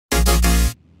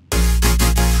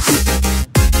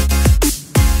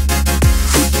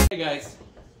guys,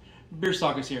 Beer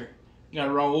Stalkers here. You got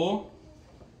Raul.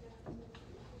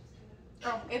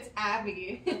 Oh, it's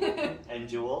Abby. And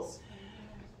Jules.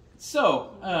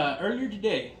 So, earlier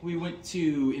today, we went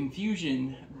to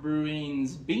Infusion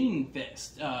Brewing's Bean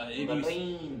Fest.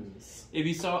 If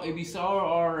you saw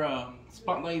our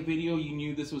spotlight video, you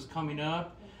knew this was coming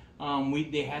up.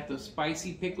 They had the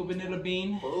spicy pickle vanilla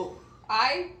bean. Ooh.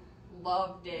 I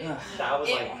loved it. That was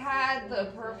it had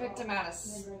the perfect amount of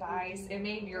spice. It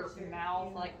made your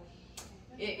mouth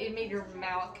it made your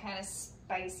mouth kind of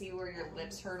spicy where your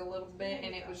lips hurt a little bit,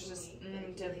 and it was just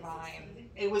divine.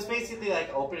 It was basically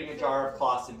like opening a jar of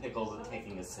Claus and pickles and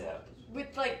taking a sip.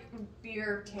 With like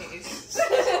beer taste.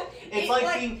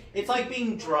 It's like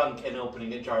being drunk and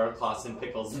opening a jar of Claus and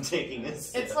pickles and taking a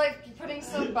sip. It's like putting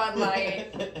some Bud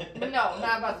Light. No,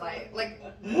 not Bud Light. Like,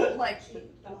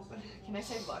 can I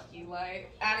say Lucky Light?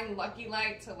 Adding Lucky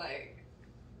Light to like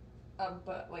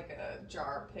a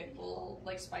jar of pickle,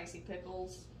 like spicy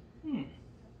pickles.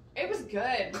 It was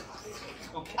good.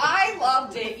 Okay. I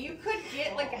loved it. You could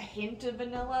get like a hint of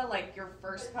vanilla, like your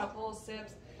first couple of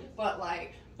sips, but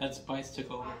like That spice took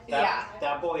over.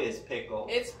 That boy is pickle.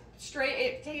 it's straight.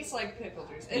 It tastes like pickle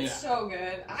juice. It's so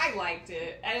good. I liked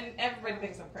it, and everybody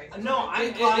thinks I'm crazy. No,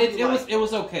 it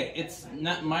was okay. It's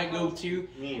not my go-to.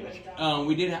 Me either.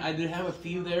 I did have a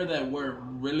few there that were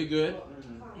really good.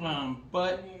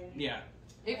 But yeah.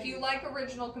 If you like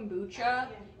original kombucha,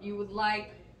 you would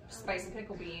like spicy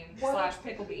pickle bean /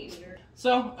 pickle bean.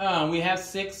 So we have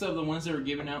 6 of the ones that were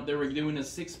given out. They were doing a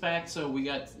 6-pack, so we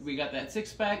got that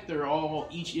 6-pack. They're all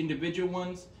each individual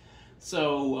ones.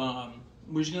 So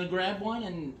we're just gonna grab one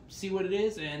and see what it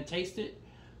is and taste it,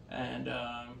 and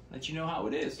let you know how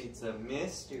it is. It's a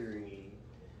mystery.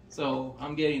 So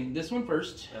I'm getting this one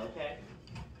first. Okay.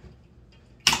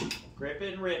 Grip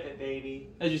it and rip it,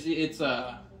 baby. As you see,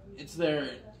 it's there.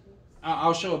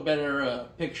 I'll show a better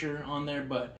picture on there,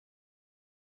 but.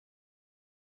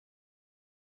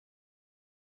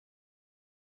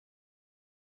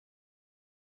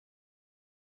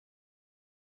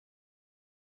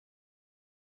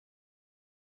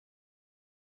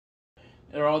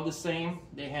 They're all the same.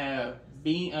 They have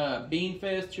Bean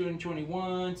Fest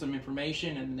 221, some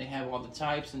information, and they have all the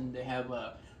types, and they have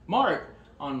a mark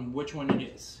on which one it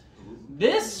is.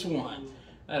 This one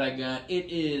that I got,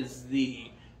 it is the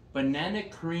banana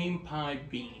cream pie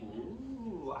bean.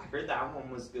 Ooh, I heard that one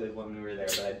was good when we were there,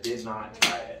 but I did not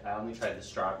try it. I only tried the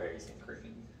strawberries and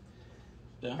cream.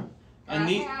 Yeah. And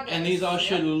these all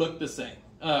should look the same,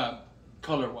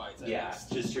 color-wise. I guess.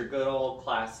 Just your good old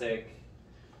classic.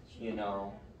 You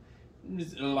know,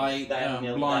 light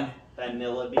blonde, that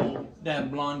vanilla bean, that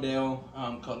blondale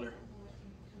color.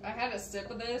 I had a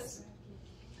sip of this.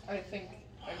 I think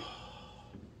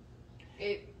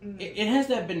it has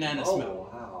that banana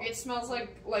smell. Wow. It smells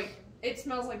like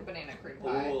banana cream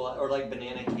pie. Ooh, or like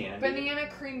banana candy. Banana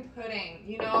cream pudding.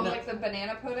 You know, like the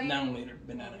banana pudding. Noun later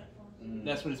banana.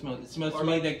 That's what it smells. It smells to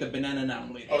me like the banana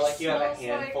noun later. Or like you have a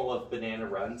handful of banana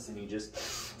runs and you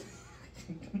just.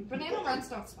 Banana runs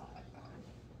don't smell like that.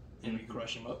 And we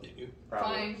crush them up, they do.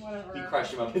 Probably. Fine, whatever. You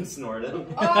crush them up and snort them.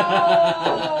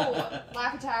 Oh!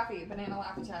 Laffy Taffy. Banana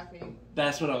Laffy Taffy.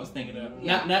 That's what I was thinking of.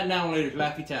 Yeah. Not now later,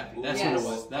 Laffy Taffy. That's what it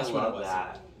was. That's what it was.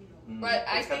 That. But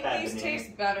I think these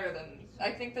taste better than...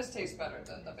 I think this tastes better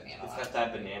than the banana. It's got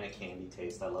that banana candy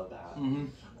taste. I love that. Mm-hmm.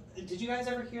 Did you guys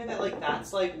ever hear that? Like,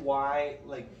 that's like why,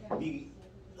 like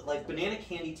banana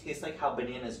candy tastes like how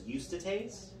bananas used to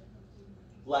taste?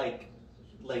 Like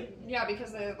yeah,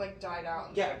 because they like died out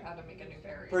and yeah, had to make a new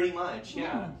berry. Pretty much,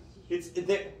 yeah.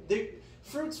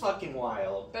 Fruit's fucking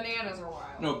wild. Bananas are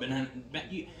wild. No,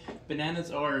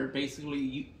 bananas are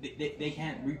basically they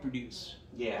can't reproduce.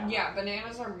 Yeah. Yeah,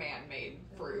 bananas are man-made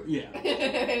fruit. Yeah.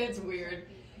 It's weird.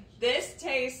 This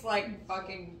tastes like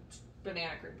fucking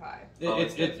banana cream pie.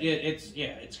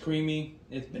 It's creamy.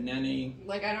 It's banana-y.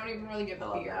 Like I don't even really get the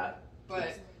beer, that.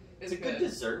 but it's a good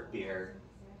dessert beer.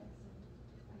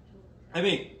 I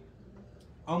mean,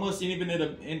 almost any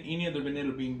other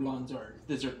vanilla bean blondes are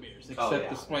dessert beers, except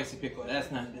the spicy pickle. That's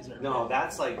not a dessert. No, beer.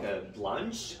 that's like a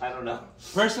lunch. I don't know.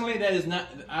 Personally, that is not.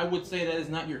 I would say that is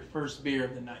not your first beer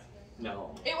of the night.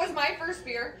 No. It was my first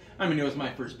beer. I mean, it was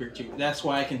my first beer too. That's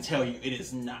why I can tell you it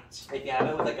is not. If you have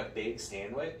it with like a big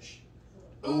sandwich.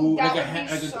 Ooh, that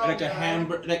like a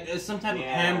hamburger, like some type of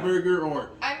hamburger,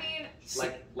 or I mean,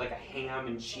 like a ham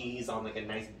and cheese on like a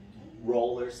nice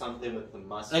roll or something with the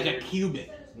mustard. like a Cuban.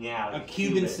 Yeah, a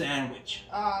Cuban sandwich.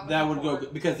 That would go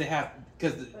good because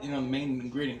the main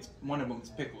ingredients. One of them is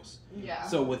pickles. Yeah.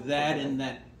 So with that and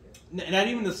that, not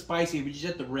even the spicy, but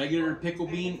just the regular pickle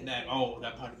bean. That'd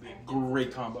probably be a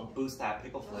great combo. Boost that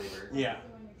pickle flavor. Yeah.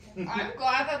 I'm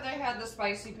glad that they had the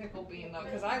spicy pickle bean though,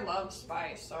 because I love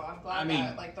spice. So I'm glad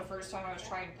that like the first time I was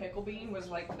trying pickle bean was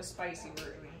like the spicy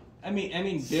version. I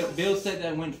mean, Bill said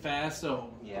that went fast. So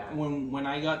Yeah. when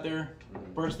I got there,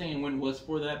 first thing I went was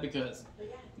for that because,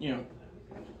 you know,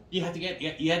 you have to get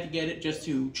it just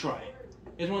to try it.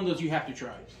 It's one of those you have to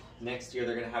try. Next year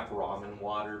they're gonna have ramen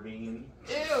water bean.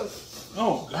 Ew.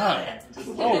 Oh God.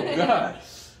 Oh God.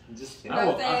 Just kidding.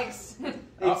 No thanks.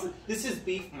 This is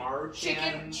beef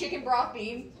Maruchan. Chicken broth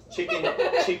bean.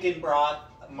 Chicken broth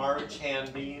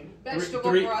Maruchan bean.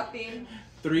 Vegetable broth bean.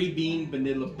 3 bean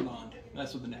vanilla blonde.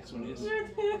 That's what the next one is.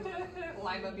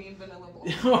 Lima bean vanilla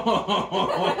blonde.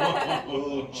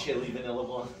 Ooh, chili vanilla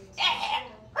blonde.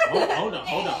 Hold on.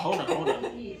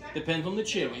 Depends on the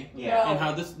chili. Yeah. And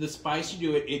how the spice you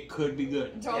do it, it could be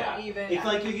good. Don't even. It's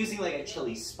like you're using like a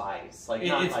chili spice. Like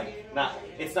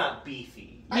it's not beefy.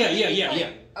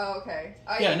 Yeah. Oh, okay.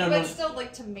 But still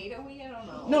like tomatoey. I don't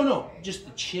know. No, just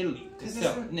the chili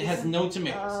itself. And it has no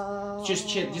tomatoes. Just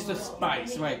chili, just a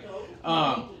spice, like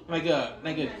a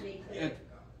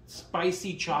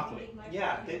spicy chocolate.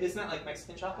 Yeah, isn't that like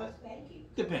Mexican chocolate?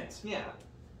 Depends. Yeah.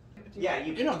 Yeah,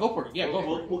 go for it. Yeah, go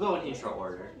for it. We'll go in intro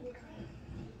order.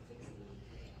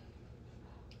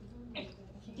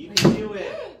 You can do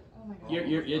it. Oh my God.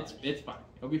 It's fine.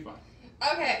 It'll be fine.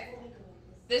 Okay.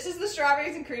 This is the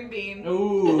strawberries and cream bean.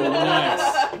 Ooh,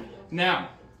 nice.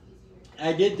 Now,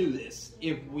 I did do this.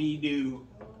 If we do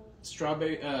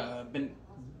strawberry,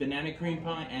 banana cream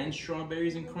pie and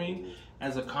strawberries and cream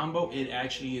as a combo, it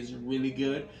actually is really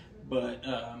good. But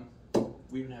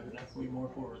we don't have enough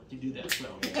more to do that. So,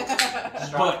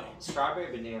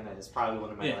 Strawberry banana is probably one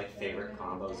of my favorite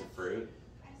combos of fruit.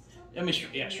 I mean,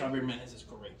 strawberry banana is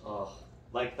great. Oh,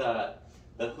 like the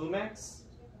Humex.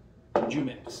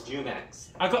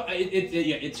 Jumex. I call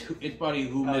it's probably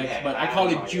Humex, but I call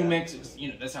it Jumex. You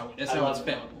know, that's how it's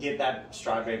spelled. Get that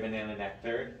strawberry banana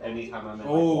nectar anytime I'm in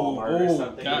Walmart or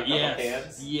something. God,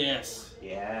 cans. Yes.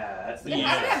 Yeah, that's the. They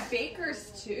have it at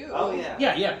Baker's too. Oh yeah.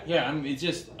 Yeah. I mean, it's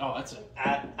just that's it.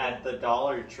 At the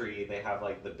Dollar Tree, they have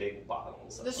like the big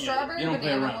bottles. The strawberry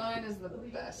banana one is the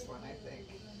best one, I think.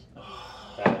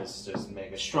 That is just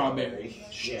mega strawberry.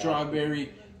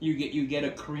 Strawberry. You get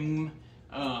a cream.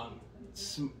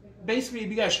 Basically, if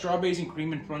you got strawberries and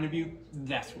cream in front of you,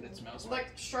 that's what it smells like.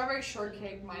 Like strawberry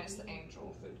shortcake minus the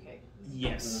angel food cake.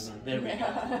 Yes. There we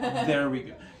go. There we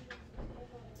go.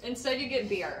 Instead, you get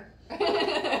beer.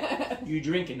 You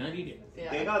drink it, not eat it.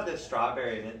 Yeah. They got the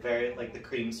strawberry and it very like the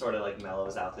cream sort of like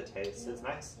mellows out the taste. It's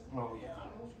nice. Oh yeah.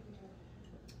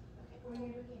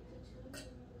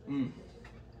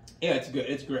 Yeah, it's good.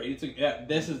 It's great.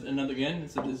 This is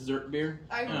it's a dessert beer.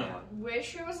 I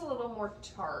wish it was a little more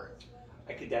tart.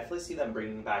 I could definitely see them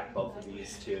bringing back both of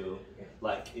these two,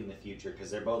 like in the future, because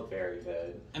they're both very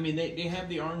good. I mean, they have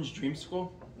the orange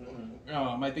dreamsicle.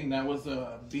 Mm-hmm. I think that was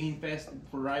a Bean Fest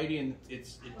variety, and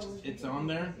it's on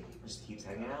there. Just keeps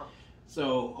hanging out.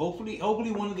 So hopefully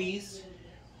one of these.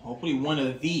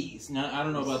 Now I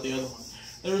don't know about the other one.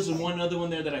 There's one other one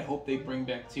there that I hope they bring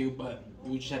back too, but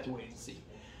we just have to wait and see.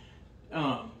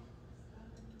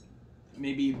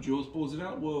 Maybe if Jules pulls it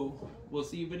out, we'll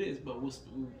see if it is, but we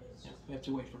have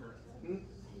to wait for her.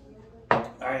 All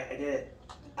right, I did it.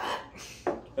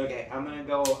 Okay, I'm gonna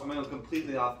go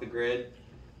completely off the grid.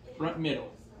 Front middle.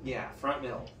 Yeah, front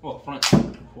middle. Well, front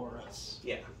for us.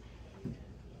 Yeah.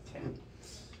 Okay.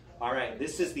 All right,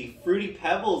 this is the Fruity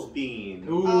Pebbles bean.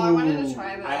 Ooh. Oh, I wanted to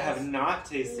try this. I have not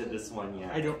tasted this one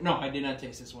yet. I did not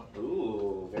taste this one.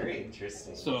 Ooh, very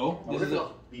interesting. So, this is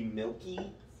be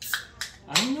milky.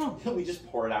 I don't know. We just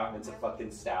pour it out and it's a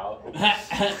fucking stout.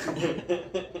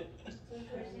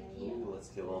 Ooh, let's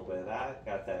get a little bit of that.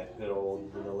 Got that good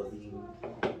old vanilla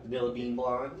bean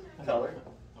blonde color.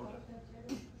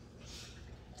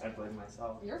 I blame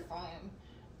myself. You're fine.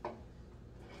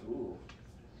 Ooh.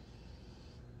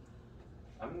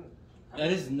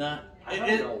 That is not.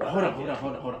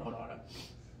 Hold on.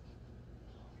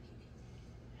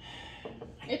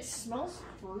 It smells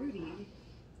fruity.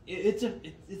 It's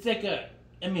like a.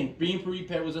 I mean, being Fruity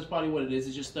Pebbles, that's probably what it is.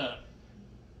 It's just a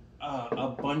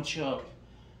bunch of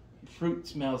fruit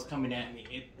smells coming at me.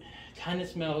 It kind of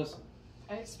smells.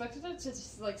 I expected it to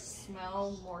just like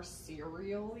smell more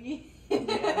cereal-y.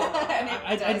 Yeah.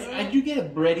 I do get a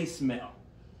bready smell.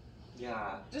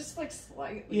 Yeah. Just like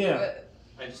slightly. Yeah. But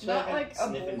I just not feel like a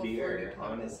sniffing bowl of beer, Fruity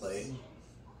Pebbles. honestly.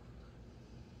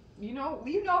 You know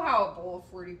how a bowl of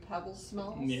Fruity Pebbles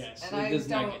smells. Yes,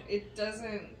 it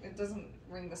doesn't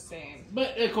ring the same.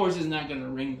 But of course, it's not gonna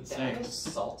ring the same. That is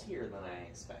saltier than I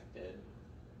expected.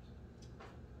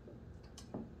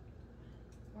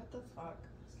 What the fuck?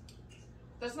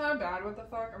 That's not bad. What the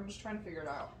fuck? I'm just trying to figure it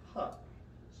out. Huh.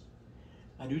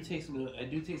 I do taste the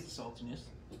saltiness.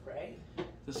 Right.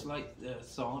 The slight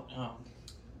salt.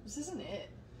 This isn't it.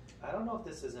 I don't know if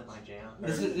this isn't my jam.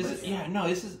 This is yeah, no,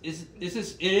 this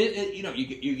is you know,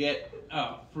 you get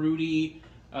fruity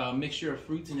mixture of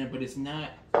fruits in there, but it's not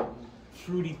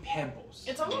fruity pebbles.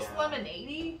 It's almost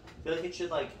lemonade-y. I feel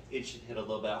like it should hit a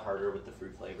little bit harder with the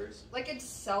fruit flavors. Like it's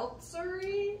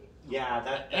seltzery. Yeah,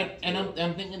 that and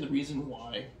I'm thinking the reason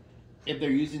why, if they're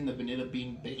using the vanilla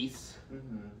bean base,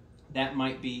 that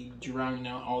might be drowning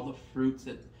out all the fruits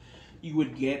that you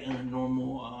would get in a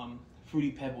normal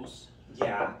fruity pebbles.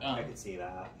 Yeah, I could see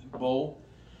that. Bowl.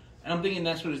 And I'm thinking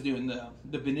that's what it's doing.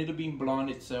 The vanilla bean blonde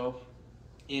itself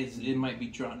it might be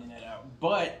drowning that out.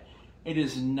 But it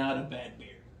is not a bad beer.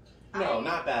 No,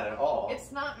 not bad at all.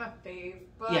 It's not my fave,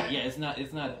 but Yeah, it's not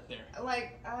up there.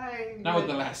 like Not with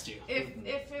the last two.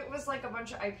 If it was like a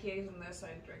bunch of IPAs in this,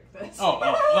 I'd drink this.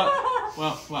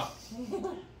 Well.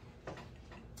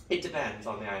 It depends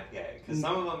on the IPA, because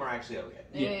some of them are actually okay.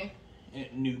 Yeah.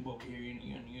 New book here,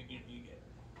 you get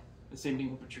the same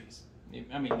thing with Patrice.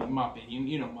 I mean, Mop It.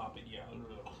 You know Mop It, yeah.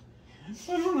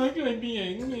 I don't like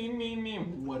IPA.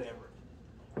 Whatever.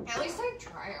 At least I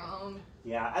try them.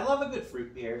 Yeah, I love a good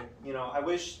fruit beer. You know, I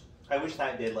wish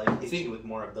that did like hit you with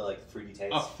more of the like fruity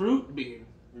taste. A fruit beer.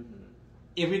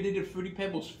 If it did a Fruity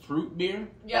Pebbles fruit beer,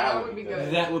 yeah, that would be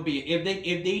good. That would be if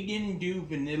they didn't do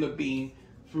vanilla bean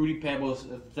Fruity Pebbles,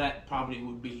 that probably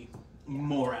would be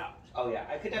more out. Oh yeah,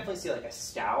 I could definitely see like a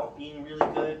stout being really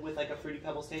good with like a Fruity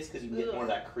Pebbles taste because you can get more of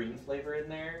that cream flavor in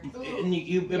there. And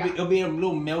it'll be a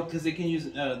little milk because they can use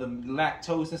the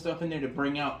lactose and stuff in there to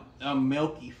bring out a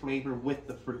milky flavor with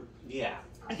the fruit. Yeah,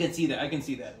 I can see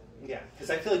that. Yeah, because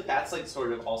I feel like that's like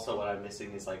sort of also what I'm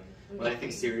missing is like when I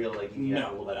think cereal, like you get a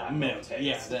little bit of milk taste.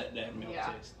 Yeah, that milk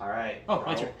taste. All right. Oh,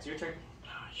 my turn. It's your turn.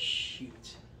 Oh,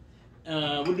 shoot.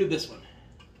 We'll do this one.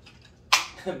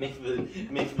 make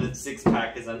the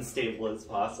 6-pack as unstable as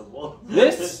possible.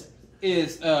 This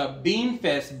is Bean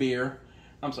Fest beer.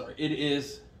 I'm sorry. It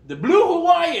is the Blue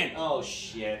Hawaiian. Oh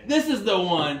shit. This is the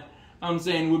one I'm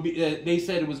saying would be. They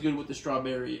said it was good with the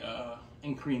strawberry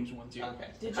and creams one too. Okay.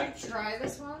 Did you try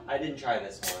this one? I didn't try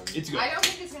this one. It's good. I don't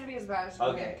think it's gonna be as bad as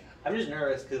you think. I'm just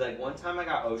nervous because like one time I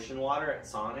got ocean water at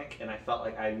Sonic and I felt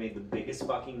like I made the biggest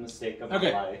fucking mistake of my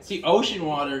life. See, ocean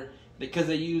water, because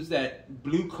they use that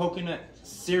blue coconut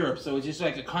syrup, so it's just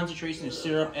like a concentration of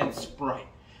syrup and Sprite.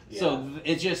 Yeah. So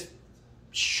it's just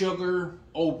sugar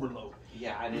overload.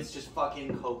 Yeah, and it's just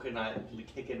fucking coconut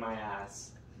kicking my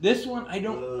ass. This one, I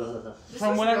don't.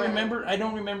 From what I remember, I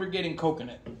don't remember getting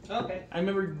coconut. Okay. I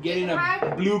remember getting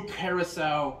a blue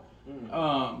carousel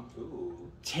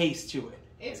taste to it.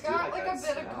 It's got like a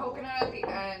bit of coconut at the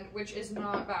end, which is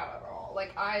not bad at all.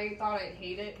 Like I thought I'd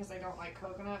hate it because I don't like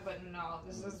coconut, but no,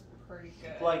 this is pretty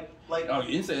good. Like oh,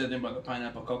 you didn't say anything about the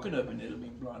pineapple coconut vanilla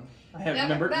bean blonde. I have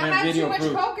that my video had too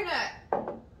proof. much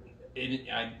coconut.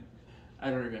 I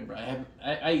don't remember.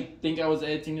 I think I was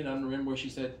editing it. I don't remember what she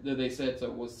said. That they said.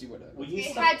 So we'll see what happens.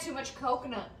 It had too much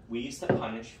coconut. We used to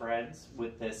punish friends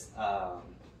with this.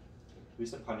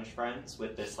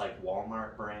 Like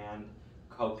Walmart brand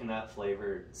coconut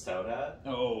flavored soda.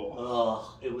 Oh. Ugh,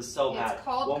 it was so bad. It's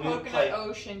called Coconut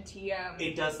Ocean TM.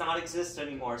 It does not exist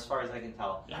anymore, as far as I can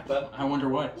tell. But I wonder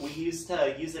why. We used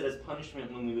to use it as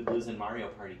punishment when we would lose in Mario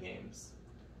Party games.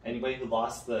 Anybody who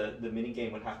lost the mini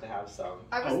game would have to have some.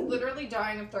 I was literally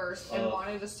dying of thirst and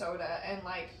wanted a soda, and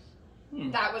like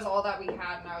that was all that we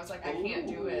had, and I was like, I can't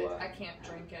do it. I can't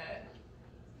drink it.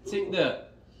 See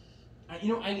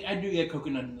I do get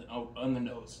coconut on the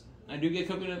nose. I do get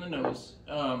coconut on the nose,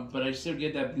 but I still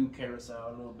get that blue carousel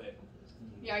a little bit.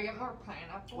 Yeah, I get more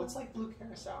pineapple. What's like blue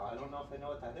carousel? I don't know if I know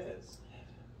what that is.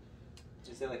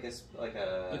 Is it like a?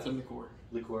 It's a liqueur.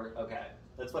 Liqueur. Okay,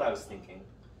 that's what I was thinking.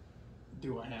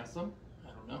 Do I have some?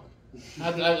 I don't know.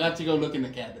 I have to go look in the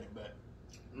cabinet, but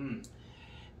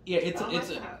yeah,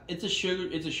 it's a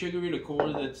sugary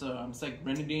liqueur that's it's like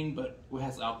grenadine, but it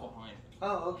has alcohol in it.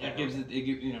 Oh, okay. It gives it's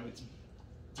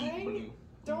deep blue.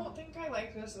 I don't think I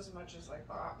like this as much as I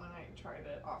thought when I tried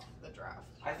it off the draft.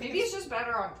 I think maybe it's just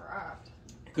better on draft.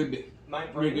 Could be. My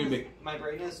brain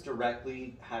is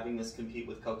directly having this compete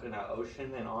with Coconut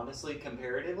Ocean, and honestly,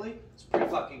 comparatively, it's pretty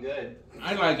fucking good.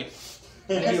 I like it.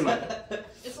 I do like it.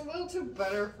 It's a little too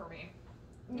bitter for me.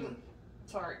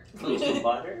 Sorry. A little too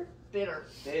butter? Bitter.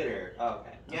 Bitter. Oh,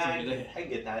 okay. Yeah, I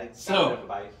get that. It's so, kind of a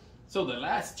bite. So the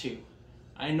last two,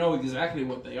 I know exactly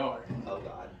what they are. Oh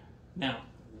God. Now,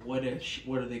 what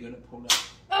are they going to pull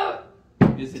out?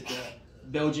 Is it the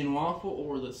Belgian waffle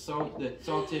or the salted?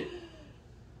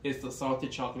 It's the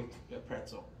salted chocolate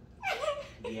pretzel.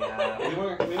 Yeah, we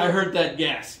weren't. I heard that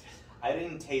gasp. I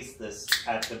didn't taste this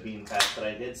at the Bean Fest, but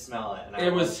I did smell it, and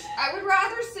It was. I would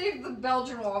rather save the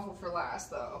Belgian waffle for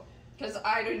last, though, because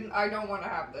I don't want to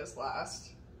have this last.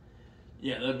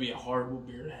 Yeah, that'd be a horrible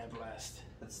beer to have last.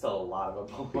 It's still a lot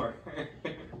of a bummer.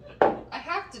 I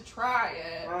have to try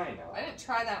it. I know. I didn't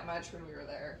try that much when we were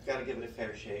there. Gotta give it a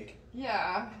fair shake.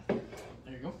 Yeah. There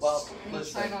you go. Well, I'm gonna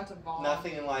try listen, not to vomit.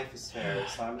 nothing in life is fair,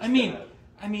 so I'm just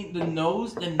I mean, the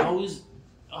nose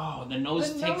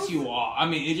takes you off. I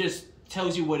mean, it just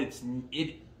tells you what it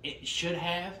should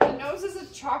have. The nose is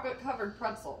a chocolate-covered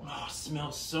pretzel. Oh, it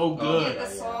smells so You good. get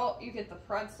the salt, you get the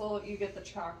pretzel, you get the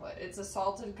chocolate. It's a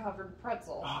salted-covered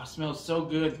pretzel. Oh, it smells so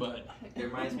good, but It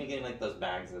reminds me of getting like those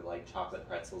bags of like chocolate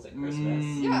pretzels at Christmas.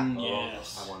 Yeah. Oh,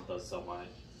 Yes. I want those so much.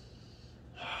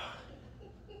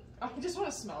 I just want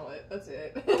to smell it. That's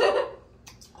it.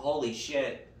 Holy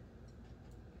shit.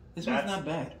 this one's not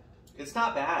bad. It's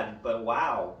not bad, but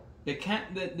wow. The can,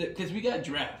 because we got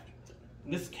draft.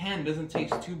 This can doesn't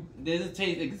taste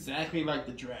exactly like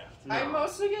the draft. No. I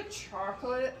mostly get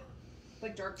chocolate,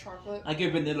 like dark chocolate. I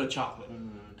get vanilla chocolate. Mm.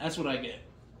 That's what I get.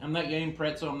 I'm not getting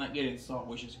pretzel. I'm not getting salt,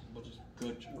 which is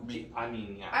good for me. I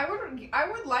mean, yeah. I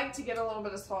would like to get a little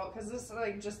bit of salt because this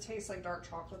like just tastes like dark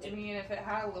chocolate to me, and if it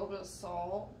had a little bit of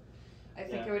salt, I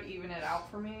think it would even it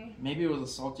out for me. Maybe it was a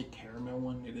salty caramel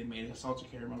one. If they made a salty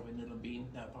caramel vanilla bean,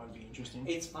 that'd probably be interesting.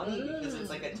 It's funny because it's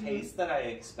like a taste that I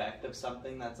expect of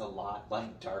something that's a lot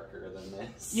like darker than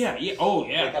this. Yeah. Oh,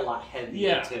 yeah. Like a lot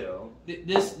heavier too.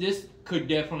 This could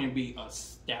definitely be a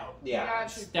stout. Yeah.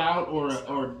 Stout or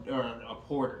a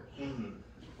porter. Mm-hmm.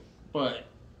 But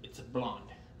it's a blonde.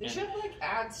 They should like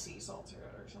add sea salt to it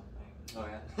or something. Oh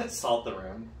yeah. Salt the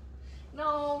rim.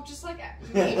 No, just like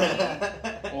maybe.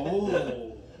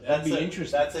 Oh, that'd be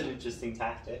interesting. That's an interesting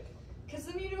tactic. Because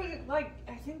then you would like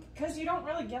I think because you don't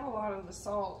really get a lot of the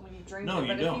salt when you drink No, it, you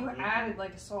but don't. if you added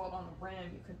like salt on the rim,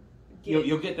 you could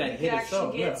You'll get that hit of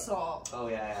salt. get Yeah. salt. Oh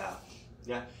yeah.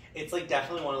 It's like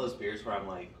definitely one of those beers where I'm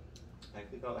like, I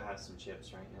could go have some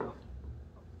chips right now.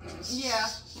 Yeah.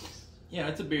 Yeah,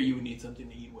 it's a beer you would need something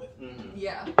to eat with. Mm-hmm.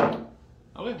 Yeah.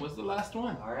 Okay, what's the last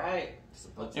one? All right.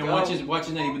 Let's And go. watch is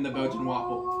not even the Belgian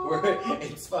waffle.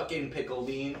 It's fucking pickle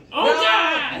bean. Oh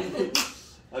No! God!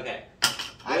 Okay.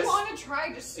 I This want to try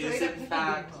just is straight up in pickle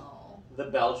fact- bean, though. the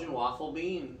Belgian waffle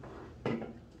bean.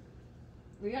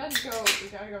 We gotta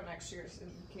go next year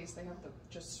in case they have the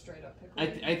just straight up pickle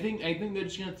bean. I think they're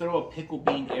just gonna throw a pickle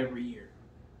bean every year.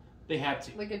 They have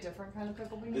to. Like a different kind of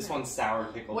pickle bean. This or- one's sour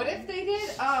pickle What bean. if they did?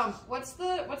 What's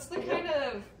the kind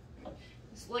of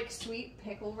like sweet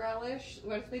pickle relish?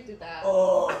 What if they did that?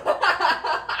 Oh,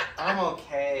 I'm I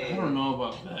okay. don't know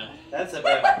about that. That's a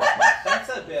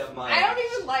bit of my. I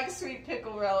don't even like sweet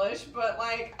pickle relish, but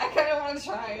like I kind of want to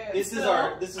try it. This is still.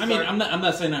 our. I'm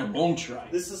not saying I won't try.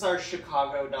 This is our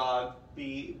Chicago dog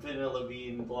vanilla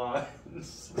bean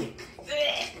blondes.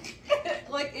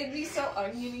 Like it'd be so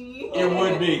oniony. It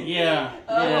would be, yeah.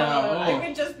 I Oh.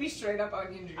 would just be straight up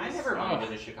onion juice. I never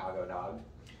minded a Chicago dog.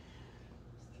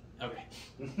 Okay.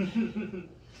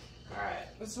 Alright.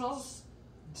 It smells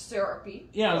syrupy.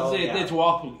 Yeah, Oh, yeah. it's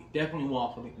waffly. Definitely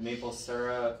waffly. Maple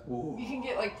syrup. Ooh. You can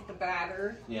get like the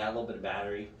batter. Yeah, a little bit of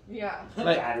battery. Yeah.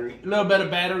 Like- Battery. A little bit of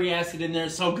battery acid in there.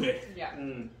 It's so good. Yeah.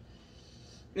 Mm.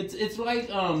 It's like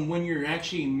when you're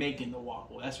actually making the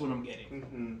waffle. That's what I'm getting.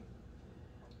 Mm-hmm.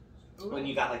 When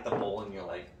you got like the bowl and you're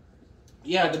like,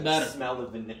 Yeah, the batter. smell the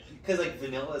vanilla, because like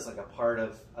vanilla is like a part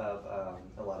of a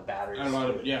lot of batteries. A lot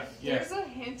of it. Yeah. There's a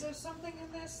hint of something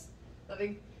in this that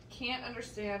I can't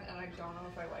understand, and I don't know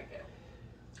if I like it.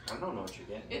 I don't know what you're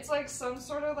getting. It's like some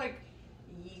sort of like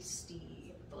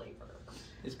yeasty flavor,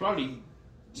 It's probably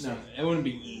no. It wouldn't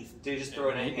be yeast. Do you just throw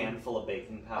in a handful of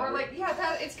baking powder? or like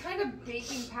that. It's kind of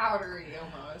baking powdery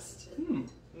almost.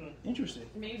 Interesting.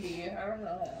 Maybe I don't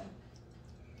know.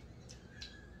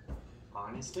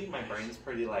 Honestly, my brain's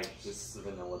pretty like this is a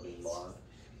vanilla bean blonde.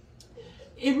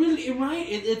 It really, right?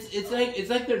 It's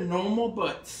like they're normal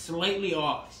but slightly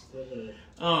off.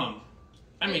 I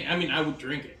mean, I would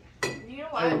drink it. You know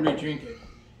I would what? re-drink it.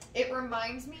 It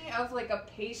reminds me of like a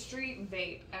pastry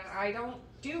vape, and I don't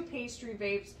do pastry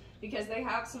vapes because they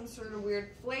have some sort of weird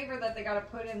flavor that they gotta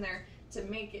put in there to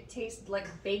make it taste like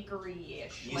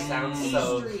bakery-ish. You like sound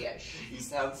so- pastry-ish. You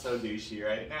sound so douchey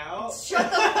right now. Shut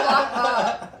the fuck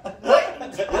up. What?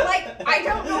 Like, I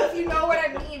don't know if you know what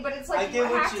I mean, but it's I like you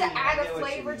get what have you to mean. I add a get what you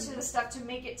flavor mean. to the stuff to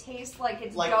make it taste like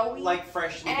it's like doughy. like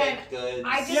freshly And baked goods.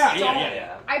 I just Yeah, don't.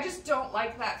 yeah. I just don't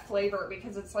like that flavor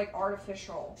because it's like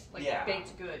artificial, like Yeah.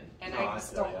 baked good, and No, I I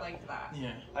just feel don't ya. like that.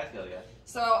 Yeah. I feel ya.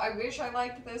 So I wish I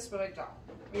liked this, but I don't.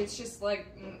 It's just like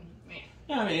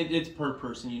Yeah, I mean it's per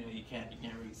person. You know, you can't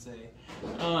really say.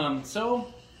 So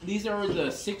these are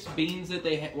the 6 beans that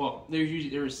they had. Well,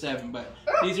 there were 7, but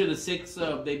these are the 6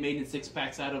 they made in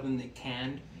 6-packs out of, and they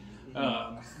canned.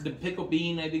 The pickle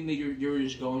bean, I think that you're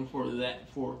just going for that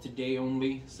for today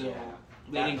only. So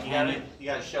they didn't can it. You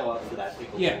gotta show up for that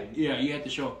pickle bean. Yeah, you have to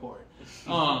show up for it.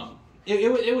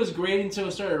 It was great until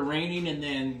it started raining, and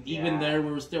then even there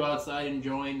we were still outside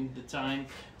enjoying the time.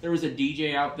 There was a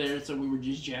DJ out there, so we were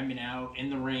just jamming out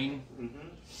in the rain.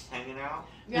 Hanging out.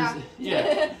 Yeah.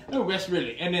 No, that's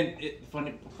really. And then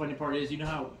funny part is, you know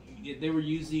how they were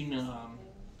using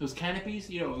those canopies.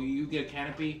 You know, you get a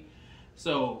canopy.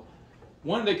 So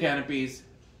one of the canopies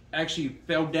actually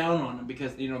fell down on them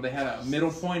because they had a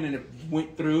middle point and it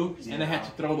went through, and they had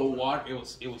to throw the water. It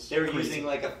was. They were using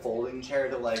like a folding chair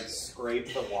to like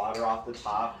scrape the water off the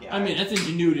top. Yeah. I mean, that's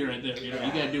ingenuity right there. You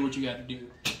gotta do what you gotta do.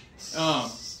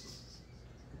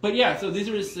 But yeah, so these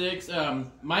are the 6.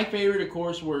 My favorite, of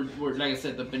course, were like I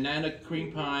said, the banana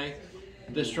cream pie,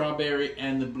 the strawberry,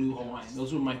 and the blue Hawaiian.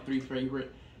 Those were my 3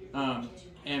 favorite.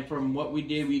 And from what we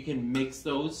did, we can mix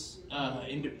those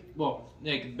into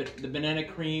like the banana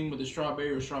cream with the strawberry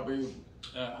or strawberry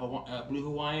blue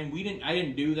Hawaiian. I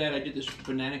didn't do that. I did this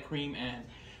banana cream and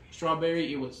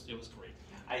strawberry. It was great.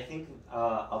 I think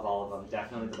of all of them,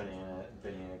 definitely the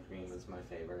banana cream is my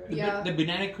favorite. The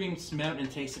banana cream smelled and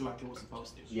tasted like it was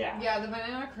supposed to. Yeah, the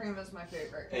banana cream is my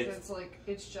favorite because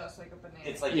it's just like a banana.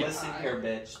 It's like, listen here,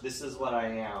 bitch. This is what I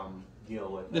am.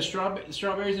 Deal with the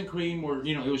strawberries and cream were,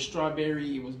 it was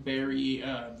strawberry. It was berry.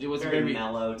 It was very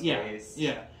mellow taste.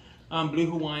 Yeah. Blue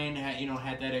Hawaiian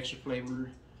had that extra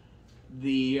flavor.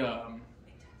 The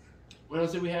what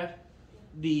else did we have?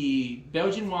 The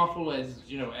Belgian waffle, as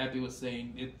Abby was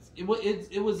saying, it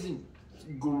wasn't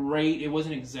great. It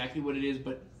wasn't exactly what it is,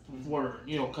 but for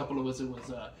a couple of us,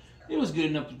 it was good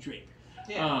enough to drink.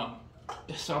 Yeah.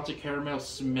 The salted caramel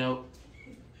smelled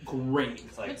great.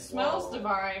 It smells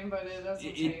divine, but it doesn't.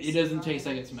 It doesn't taste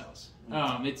like it smells.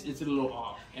 It's a little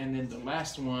off. And then the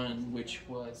last one, which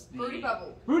was the Fruity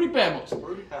Pebble. Fruity Pebbles.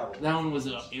 Fruity Pebble. That one was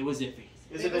it was iffy.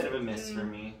 It was a bit of a miss for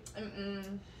me.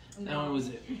 That one was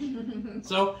it.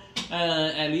 So,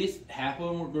 at least half of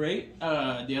them were great.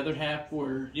 The other half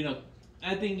were,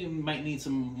 I think it might need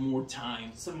some more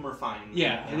time. Some refinement.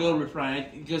 Yeah, a little refined.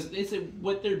 Because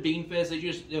with their Bean Fest,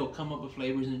 they'll come up with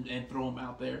flavors and throw them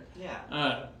out there.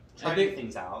 Yeah. Try new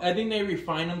things out. I think they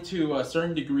refine them to a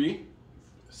certain degree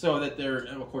so that they're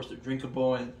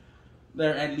drinkable, and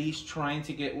they're at least trying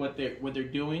to get what they're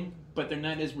doing, but they're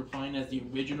not as refined as the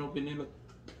original vanilla.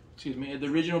 Excuse me, the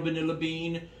original vanilla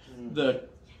bean.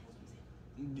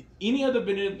 Any of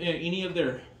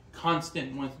their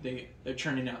constant ones they're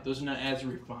churning out, those are not as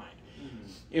refined.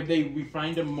 If they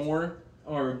refined them more,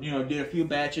 or did a few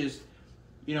batches,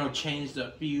 changed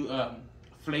a few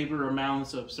flavor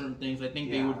amounts of certain things, I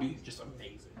think they would be just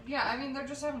amazing. Yeah, I mean they're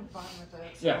just having fun with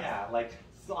it. So. Yeah, like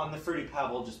on the Fruity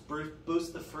Pebble, just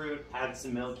boost the fruit, add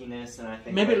some milkiness, and I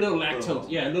think maybe a little lactose.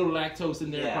 Yeah, a little lactose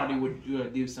in there probably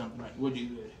would do something right. Would do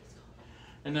good,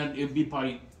 and then it'd be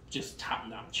probably just top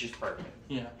notch. Just perfect.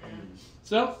 Yeah.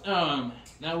 So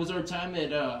that was our time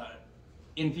at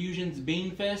Infusion's Bean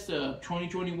Fest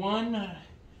 2021.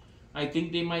 I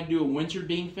think they might do a winter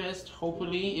Bean Fest.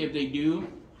 Hopefully, if they do,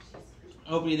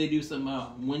 they do some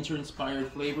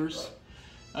winter-inspired flavors.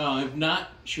 If not,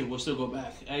 sure, we'll still go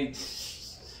back. I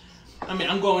mean,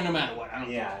 I'm going no matter what. I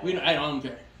don't care. I don't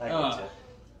care.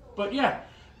 But yeah,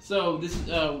 so this is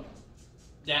that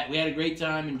we had a great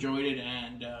time, enjoyed it,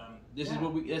 and this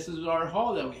is our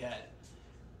haul that we had.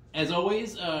 As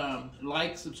always,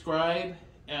 like, subscribe,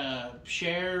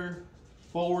 share,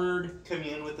 forward.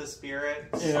 Commune with the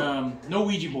spirits. No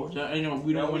Ouija boards. I know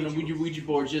we don't want no Ouija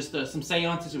boards. Just some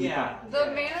seances that we find. The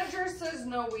manager says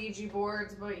no Ouija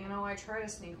boards, but I try to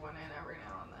sneak one in every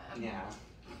now and then. Yeah.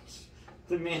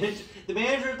 The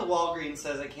manager at the Walgreens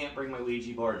says I can't bring my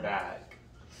Ouija board back.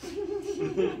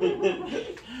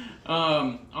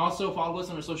 Also follow us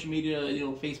on our social media.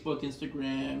 Facebook,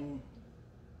 Instagram,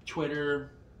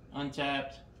 Twitter,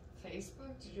 Untapped.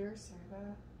 Facebook? Did you ever say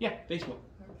that? Yeah, Facebook.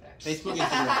 Okay. Facebook,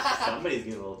 Instagram. Somebody's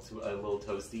getting a little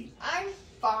toasty. I'm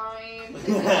fine.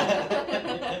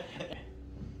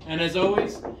 And as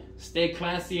always, stay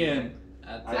classy and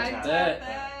Untapped.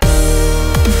 Untapped.